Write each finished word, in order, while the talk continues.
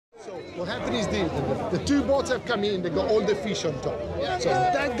So what happened is the two boats have come in, they got all the fish on top. So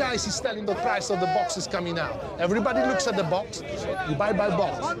that guy is telling the price of the boxes coming out. Everybody looks at the box, you buy by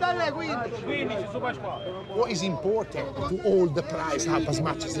box. What is important to hold the price up as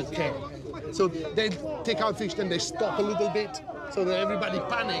much as they can. So they take out fish, then they stop a little bit, so that everybody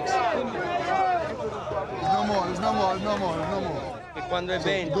panics. No more, no more, no more, no more. So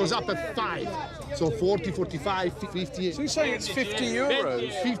it goes up at 5. So 40, 45, 50. So you're saying it's 50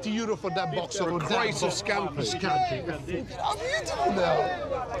 euros? 50 euro for that box of crate of scampi. How beautiful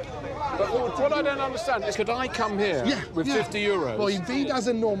now. But what I don't understand is, could I come here with 50 euros? Well, if he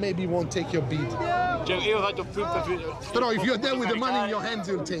doesn't know, maybe he won't take your bid. But if you're there with the money in your hands,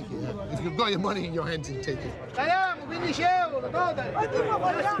 he'll take it. If you've got your money in your hands, he'll take it.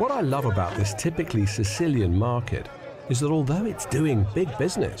 What I love about this typically Sicilian market is that although it's doing big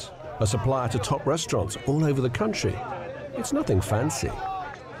business, a supplier to top restaurants all over the country, it's nothing fancy.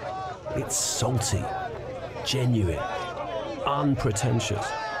 It's salty, genuine, unpretentious.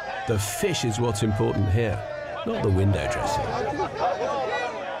 The fish is what's important here, not the window dressing.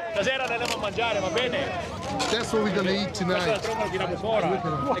 That's what we're going to eat tonight. Can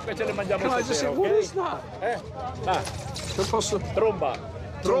I just say, what is that?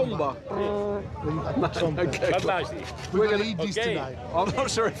 Tromba. Okay. We're going to eat this tonight. I'm not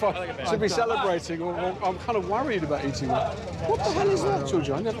sure if I should be celebrating or I'm kind of worried about eating that. What the hell is that,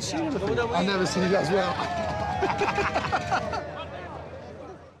 Giorgio? I've never seen anything. I've never seen it as well.